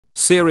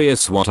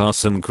serious, what are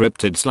some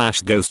cryptid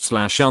 / ghost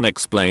 /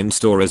 unexplained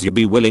stories you'd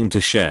be willing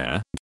to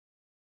share?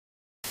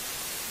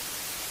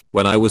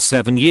 When I was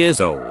 7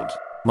 years old,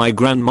 my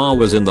grandma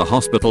was in the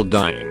hospital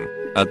dying.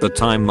 At the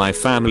time my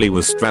family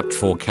was strapped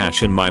for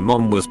cash and my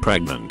mom was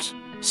pregnant.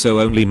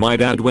 So only my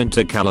dad went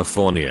to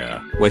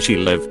California, where she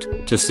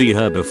lived, to see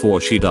her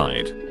before she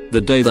died. The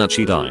day that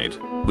she died,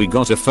 we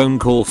got a phone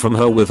call from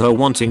her with her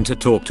wanting to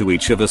talk to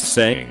each of us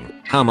saying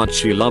how much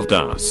she loved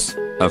us.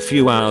 A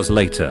few hours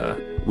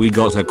later, we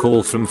got a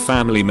call from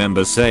family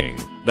members saying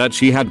that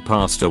she had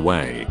passed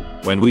away.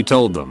 When we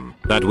told them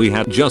that we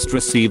had just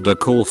received a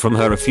call from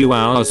her a few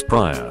hours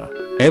prior,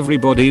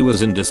 everybody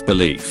was in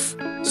disbelief,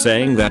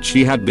 saying that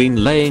she had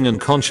been laying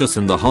unconscious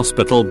in the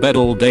hospital bed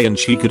all day and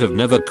she could have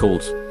never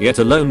called, yet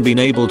alone been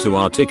able to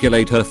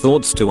articulate her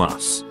thoughts to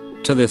us.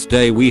 To this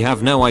day we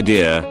have no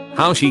idea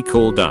how she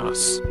called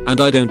us,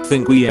 and I don't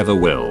think we ever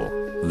will.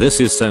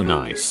 This is so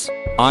nice.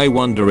 I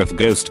wonder if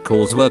ghost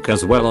calls work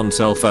as well on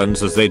cell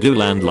phones as they do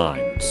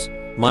landlines.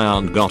 My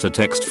aunt got a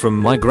text from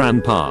my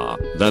grandpa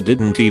that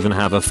didn't even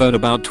have a phone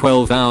about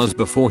 12 hours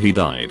before he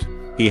died.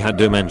 He had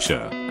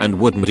dementia and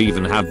wouldn't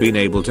even have been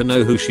able to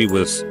know who she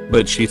was,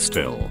 but she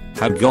still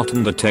had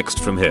gotten the text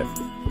from him.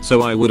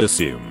 So I would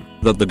assume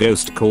that the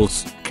ghost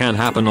calls can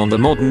happen on the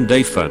modern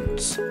day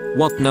phones.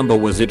 What number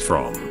was it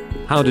from?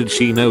 How did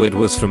she know it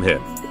was from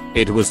him?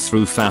 It was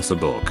through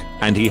Facebook,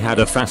 and he had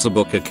a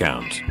Facebook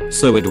account,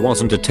 so it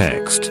wasn't a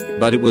text,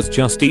 but it was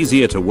just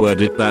easier to word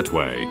it that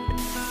way.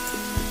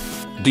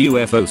 Do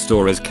UFO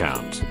stories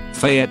count?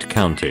 Fayette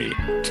County,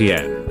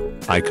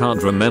 TN. I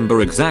can't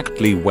remember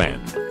exactly when,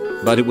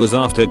 but it was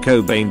after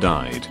Cobain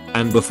died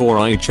and before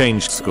I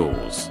changed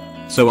schools.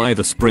 So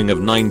either spring of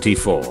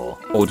 94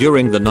 or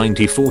during the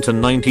 94 to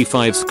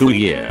 95 school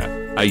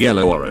year, a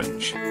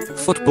yellow-orange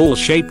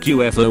football-shaped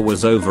UFO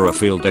was over a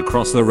field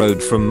across the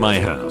road from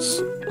my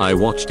house. I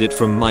watched it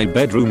from my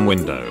bedroom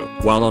window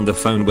while on the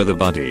phone with a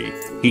buddy.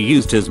 He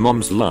used his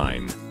mom's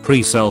line,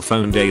 pre-cell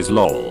phone days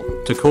lol,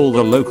 to call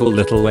the local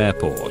little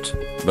airport,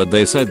 but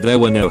they said there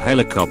were no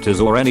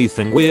helicopters or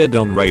anything weird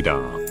on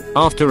radar.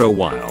 After a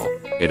while,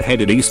 it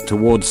headed east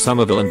towards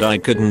Somerville and I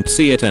couldn't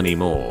see it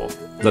anymore.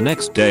 The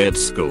next day at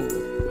school,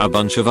 a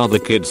bunch of other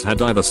kids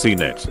had either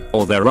seen it,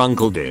 or their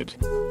uncle did,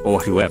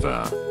 or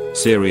whoever.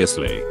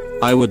 Seriously,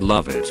 I would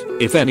love it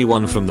if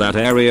anyone from that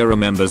area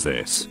remembers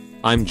this.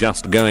 I'm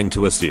just going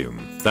to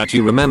assume that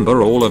you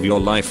remember all of your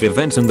life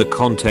events in the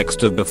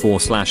context of before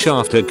 /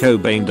 after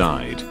Cobain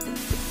died.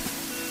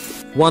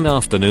 One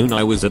afternoon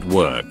I was at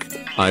work.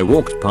 I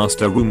walked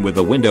past a room with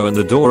a window in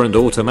the door and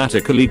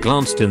automatically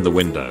glanced in the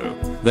window.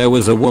 There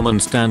was a woman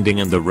standing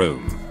in the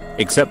room.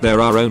 Except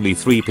there are only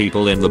 3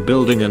 people in the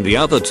building and the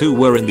other 2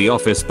 were in the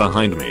office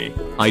behind me.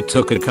 I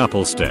took a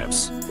couple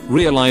steps,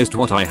 realized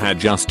what I had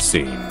just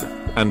seen,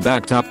 and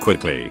backed up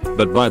quickly,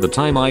 but by the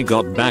time I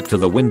got back to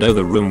the window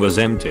the room was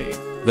empty.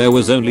 There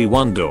was only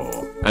one door,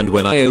 and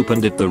when I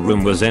opened it the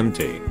room was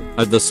empty.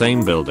 At the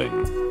same building,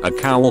 a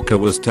coworker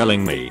was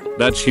telling me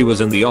that she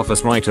was in the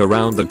office right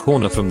around the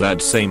corner from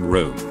that same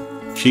room.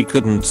 She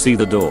couldn't see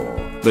the door,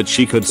 but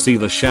she could see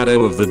the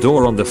shadow of the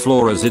door on the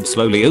floor as it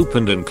slowly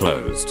opened and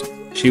closed.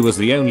 She was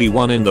the only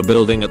one in the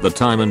building at the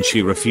time and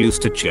she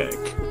refused to check.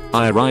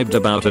 I arrived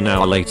about an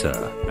hour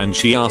later and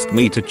she asked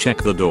me to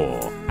check the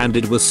door, and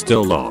it was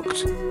still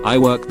locked. I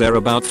worked there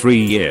about 3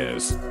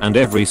 years and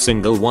every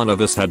single one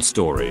of us had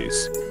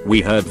stories.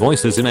 We heard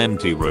voices in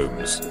empty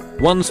rooms.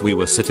 Once we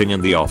were sitting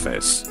in the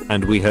office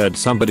and we heard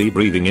somebody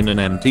breathing in an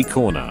empty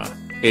corner.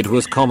 It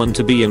was common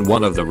to be in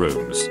one of the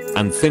rooms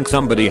and think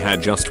somebody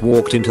had just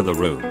walked into the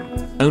room,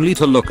 only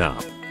to look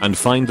up and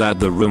find that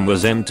the room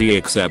was empty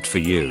except for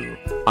you.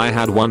 I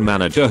had one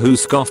manager who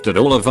scoffed at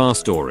all of our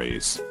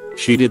stories.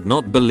 She did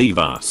not believe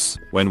us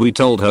when we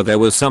told her there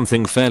was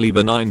something fairly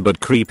benign but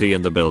creepy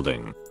in the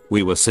building.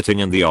 We were sitting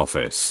in the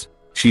office.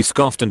 She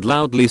scoffed and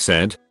loudly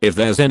said, "If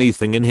there's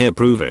anything in here,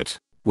 prove it."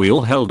 We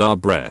all held our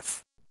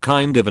breath,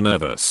 kind of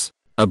nervous,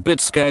 a bit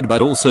scared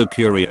but also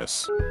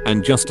curious.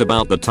 And just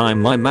about the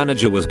time my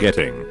manager was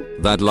getting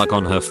that look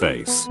on her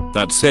face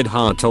that said,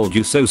 "Ha, told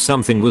you so,"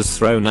 something was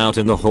thrown out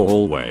in the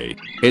hallway.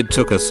 It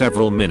took us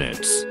several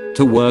minutes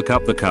to work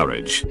up the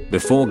courage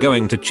before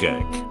going to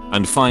check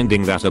and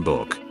finding that a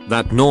book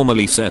that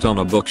normally sat on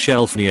a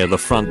bookshelf near the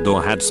front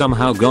door had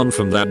somehow gone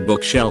from that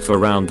bookshelf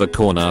around the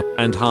corner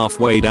and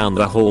halfway down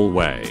the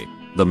hallway.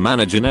 The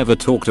manager never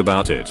talked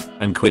about it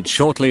and quit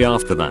shortly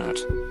after that.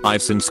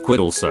 I've since quit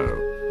also,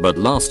 but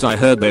last I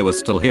heard they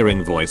were still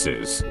hearing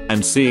voices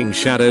and seeing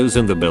shadows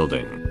in the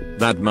building.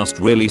 That must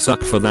really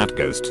suck for that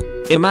ghost.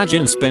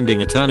 Imagine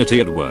spending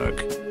eternity at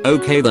work.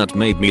 Okay, that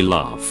made me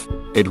laugh.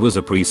 It was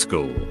a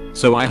preschool,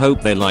 so I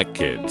hope they like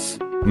kids.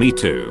 Me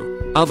too.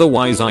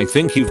 Otherwise I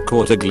think you've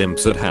caught a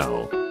glimpse at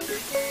hell.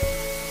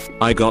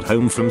 I got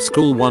home from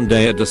school one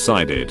day and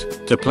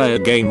decided to play a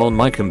game on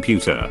my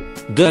computer.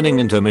 During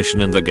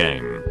intermission in the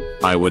game,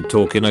 I would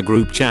talk in a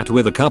group chat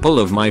with a couple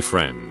of my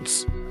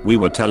friends. We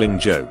were telling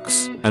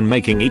jokes and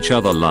making each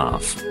other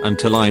laugh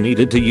until I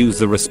needed to use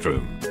the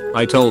restroom.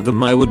 I told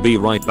them I would be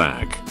right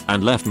back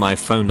and left my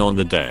phone on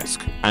the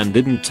desk and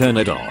didn't turn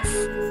it off.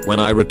 When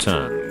I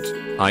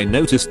returned, I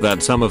noticed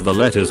that some of the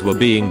letters were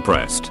being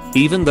pressed,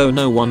 even though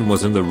no one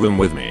was in the room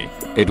with me.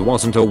 It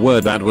wasn't a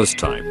word that was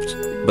typed,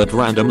 but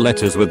random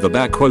letters with the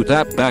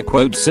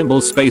backquote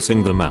symbol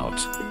spacing them out.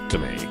 To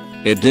me,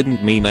 it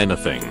didn't mean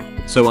anything,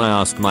 so I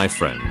asked my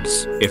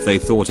friends if they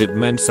thought it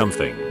meant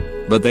something,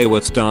 but they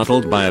were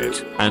startled by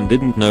it and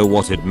didn't know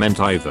what it meant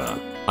either.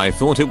 I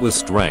thought it was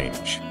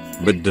strange,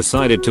 but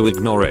decided to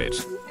ignore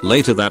it.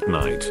 Later that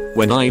night,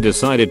 when I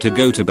decided to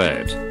go to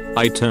bed,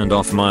 I turned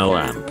off my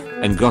lamp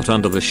and got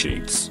under the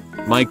sheets.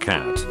 My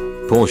cat,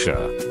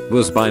 Portia,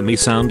 was by me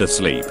sound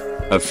asleep.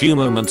 A few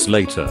moments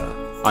later,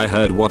 I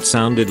heard what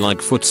sounded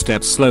like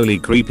footsteps slowly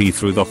creeping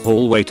through the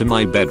hallway to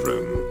my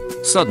bedroom.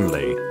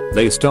 Suddenly,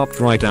 they stopped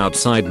right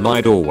outside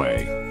my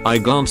doorway. I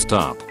glanced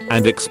up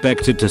and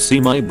expected to see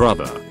my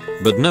brother,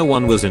 but no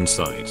one was in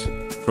sight.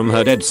 From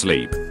her dead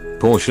sleep,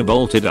 Portia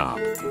bolted up,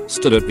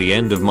 stood at the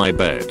end of my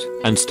bed,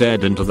 and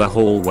stared into the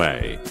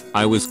hallway.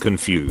 I was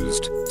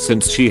confused,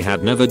 since she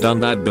had never done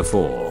that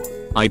before.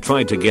 I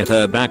tried to get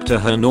her back to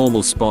her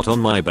normal spot on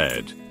my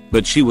bed,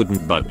 but she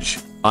wouldn't budge.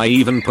 I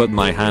even put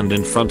my hand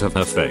in front of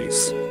her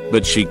face,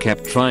 but she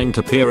kept trying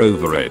to peer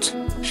over it.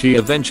 She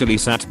eventually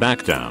sat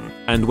back down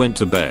and went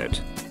to bed.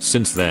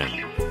 Since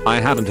then,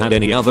 I haven't had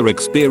any other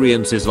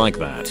experiences like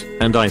that,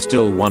 and I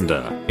still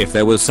wonder if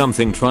there was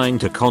something trying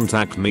to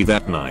contact me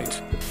that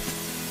night.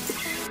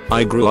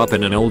 I grew up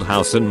in an old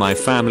house and my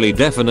family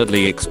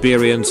definitely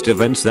experienced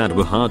events that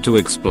were hard to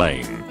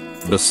explain.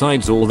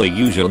 Besides all the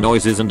usual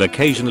noises and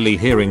occasionally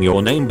hearing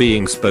your name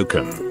being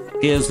spoken,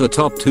 here's the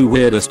top 2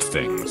 weirdest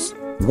things.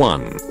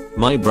 1.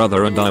 My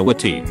brother and I were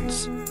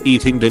teens,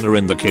 eating dinner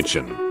in the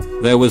kitchen.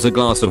 There was a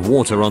glass of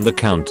water on the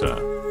counter.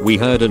 We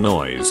heard a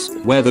noise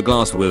where the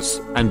glass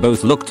was and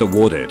both looked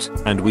toward it,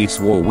 and we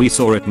swore we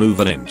saw it move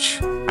an inch.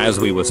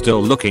 As we were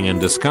still looking and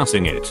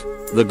discussing it,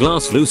 the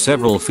glass flew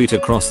several feet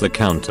across the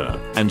counter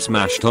and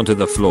smashed onto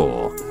the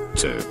floor.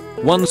 2.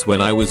 Once when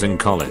I was in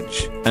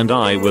college and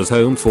I was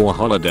home for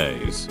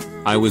holidays,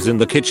 I was in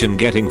the kitchen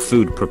getting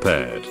food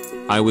prepared.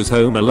 I was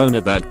home alone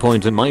at that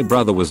point and my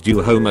brother was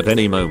due home at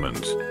any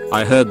moment.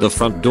 I heard the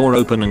front door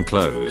open and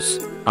close.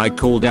 I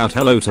called out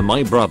hello to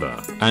my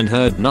brother and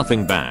heard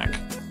nothing back.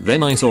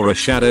 Then I saw a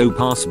shadow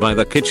pass by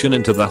the kitchen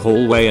into the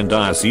hallway and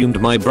I assumed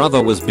my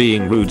brother was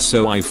being rude,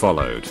 so I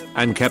followed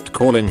and kept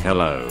calling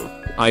hello.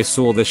 I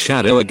saw the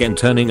shadow again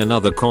turning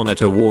another corner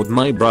toward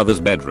my brother's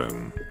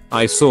bedroom.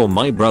 I saw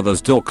my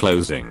brother's door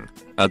closing.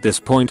 At this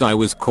point I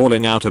was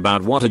calling out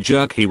about what a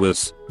jerk he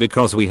was,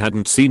 because we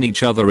hadn't seen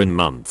each other in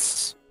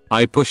months.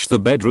 I pushed the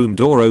bedroom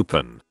door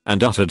open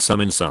and uttered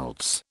some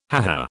insults.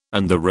 Haha,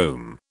 and the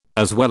room,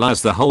 as well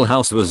as the whole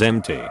house, was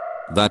empty.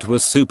 That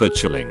was super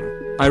chilling.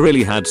 I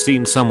really had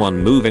seen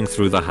someone moving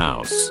through the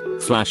house.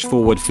 Flash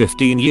forward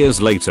 15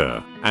 years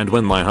later, and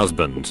when my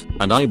husband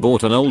and I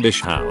bought an oldish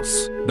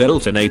house,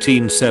 built in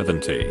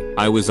 1870,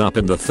 I was up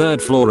in the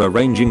 3rd floor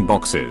arranging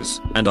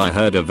boxes, and I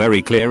heard a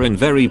very clear and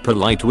very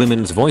polite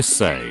woman's voice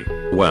say,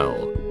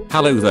 "Well,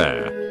 hello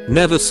there.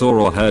 Never saw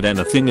or heard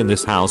anything in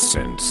this house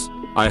since."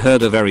 I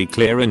heard a very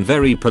clear and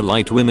very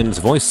polite woman's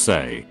voice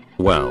say,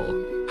 "Well,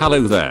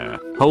 hello there.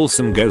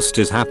 Wholesome ghost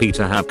is happy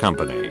to have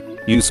company.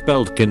 You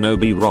spelled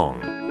Kenobi wrong.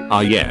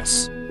 Ah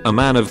yes, a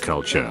man of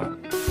culture."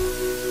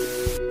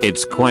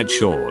 It's quite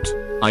short.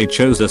 I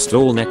chose a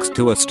stall next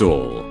to a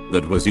stall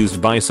that was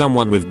used by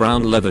someone with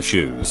brown leather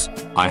shoes.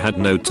 I had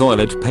no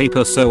toilet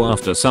paper, so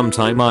after some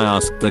time I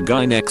asked the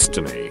guy next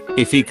to me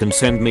if he can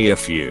send me a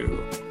few.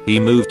 He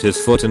moved his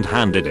foot and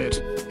handed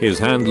it. His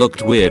hand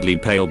looked weirdly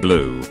pale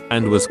blue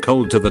and was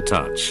cold to the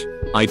touch.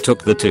 I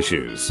took the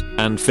tissues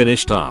and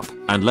finished up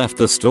and left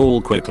the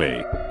stall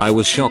quickly. I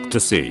was shocked to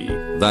see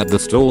that the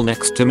stall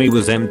next to me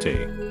was empty.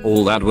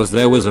 All that was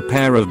there was a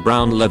pair of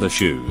brown leather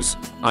shoes.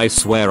 I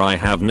swear I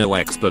have no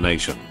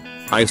explanation.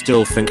 I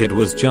still think it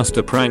was just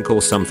a prank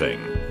or something,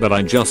 but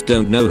I just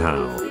don't know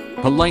how.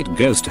 Polite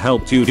ghost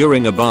helped you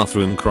during a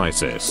bathroom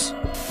crisis.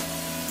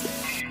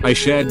 I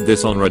shared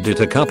this on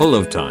Reddit a couple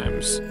of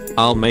times.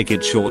 I'll make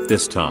it short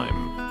this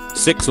time.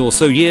 6 or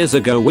so years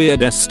ago,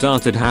 weirdness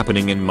started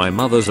happening in my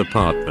mother's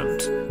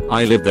apartment.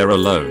 I lived there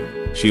alone.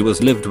 She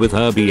lived with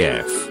her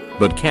BF,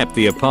 but kept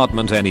the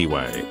apartment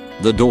anyway.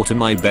 The door to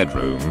my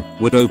bedroom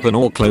would open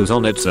or close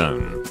on its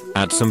own.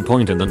 At some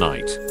point in the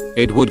night,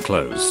 it would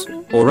close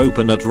or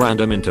open at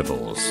random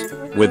intervals,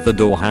 with the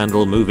door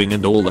handle moving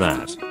and all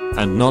that.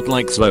 And not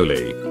like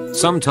slowly.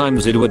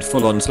 Sometimes it would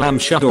full on slam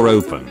shut or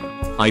open.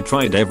 I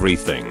tried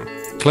everything,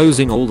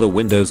 closing all the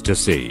windows to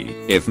see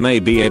if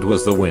maybe it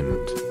was the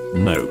wind.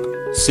 Nope.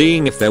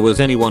 Seeing if there was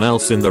anyone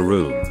else in the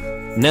room.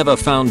 Never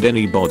found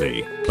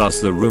anybody, plus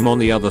the room on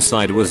the other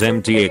side was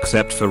empty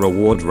except for a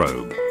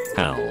wardrobe.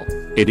 Hell,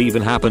 it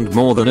even happened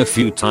more than a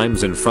few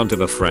times in front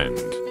of a friend.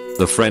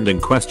 The friend in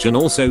question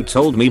also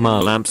told me my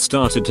lamp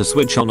started to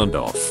switch on and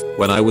off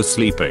when I was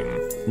sleeping.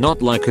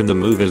 Not like in the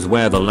movies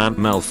where the lamp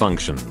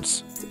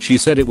malfunctions. She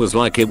said it was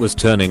like it was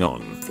turning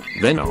on,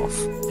 then off,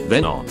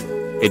 then on,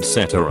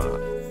 etc.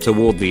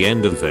 Toward the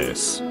end of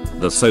this,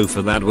 the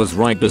sofa that was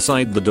right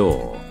beside the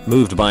door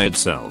moved by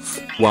itself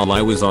while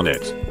I was on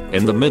it.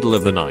 in the middle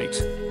of the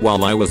night,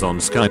 while I was on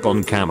Skype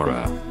on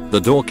camera. The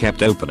door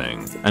kept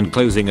opening and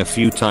closing a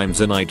few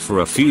times a night for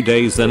a few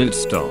days, then it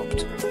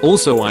stopped.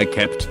 Also, I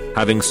kept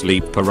having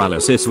sleep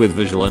paralysis with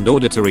visual and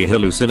auditory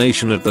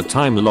hallucination at the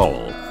time.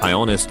 Lol. I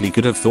honestly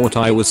could have thought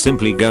I was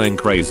simply going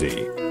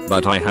crazy.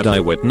 But I had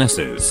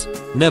eyewitnesses.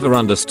 Never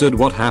understood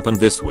what happened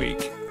this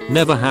week.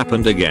 Never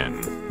happened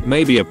again.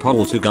 Maybe a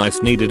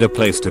poltergeist needed a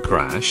place to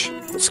crash?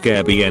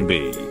 Scare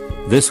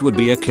BNB. This would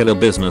be a killer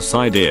business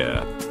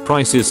idea.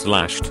 Prices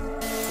slashed.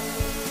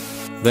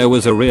 There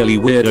was a really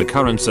weird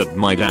occurrence at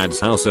my dad's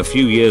house a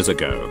few years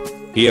ago.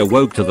 He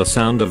awoke to the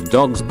sound of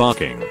dogs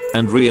barking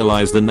and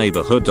realized the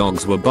neighborhood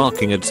dogs were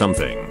barking at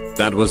something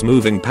that was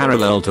moving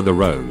parallel to the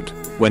road.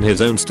 When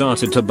his own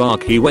started to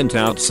bark, he went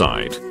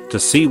outside to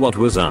see what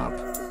was up.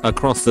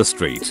 Across the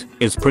street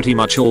is pretty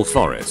much all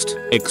forest,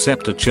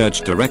 except a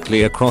church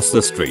directly across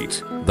the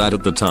street that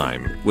at the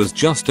time was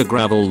just a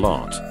gravel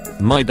lot.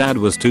 My dad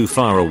was too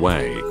far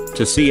away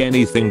to see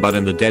anything, but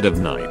in the dead of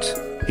night,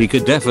 he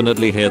could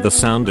definitely hear the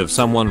sound of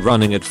someone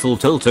running at full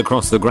tilt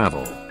across the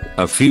gravel.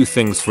 A few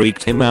things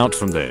freaked him out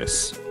from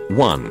this.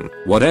 1.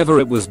 Whatever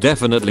it was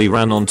definitely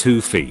ran on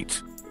 2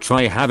 feet.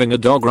 Try having a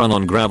dog run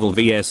on gravel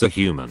vs a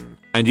human,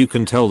 and you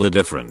can tell the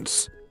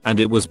difference. And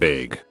it was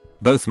big.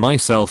 Both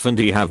myself and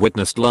he have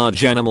witnessed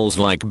large animals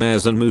like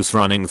bears and moose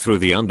running through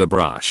the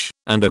underbrush,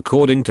 and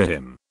according to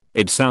him,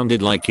 it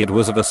sounded like it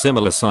was of a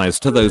similar size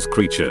to those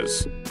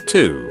creatures.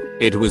 2.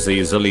 It was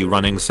easily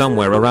running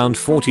somewhere around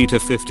 40 to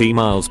 50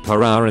 miles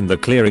per hour in the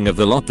clearing of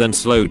the lot, then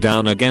slowed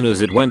down again as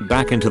it went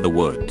back into the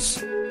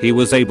woods. He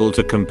was able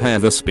to compare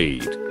the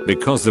speed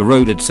because the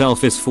road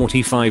itself is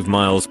 45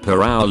 miles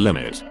per hour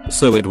limit,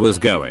 so it was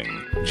going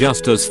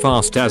just as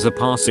fast as a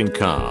passing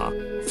car.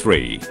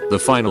 3. The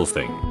final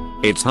thing.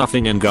 Its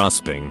huffing and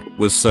gasping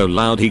was so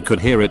loud he could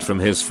hear it from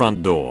his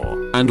front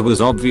door and was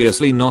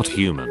obviously not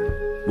human.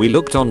 We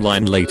looked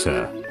online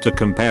later to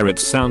compare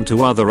its sound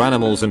to other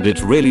animals, and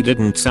it really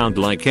didn't sound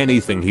like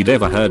anything he'd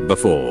ever heard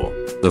before.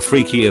 The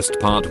freakiest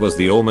part was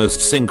the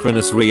almost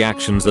synchronous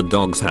reactions the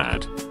dogs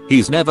had.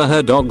 He's never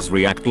heard dogs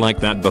react like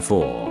that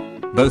before.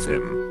 Both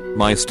him,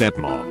 my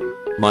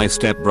stepmom, my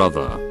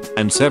stepbrother,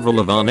 and several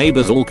of our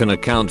neighbors all can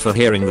account for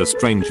hearing the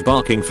strange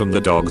barking from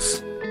the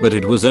dogs. But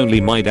it was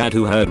only my dad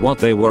who heard what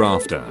they were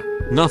after.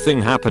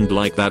 Nothing happened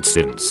like that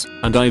since,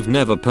 and I've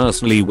never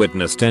personally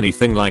witnessed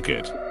anything like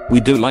it. We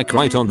do like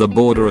right on the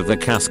border of the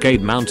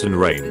Cascade Mountain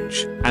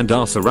Range and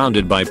are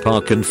surrounded by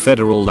park and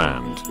federal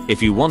land.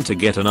 If you want to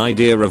get an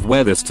idea of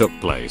where this took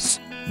place,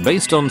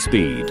 based on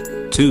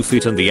speed, 2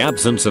 feet and the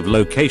absence of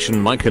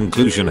location, my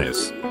conclusion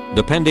is,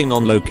 depending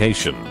on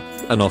location,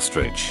 an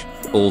ostrich.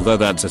 Although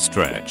that's a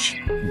stretch.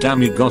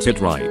 Damn, you got it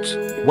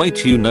right.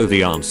 Wait, you know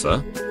the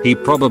answer? He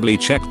probably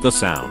checked the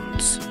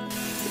sounds.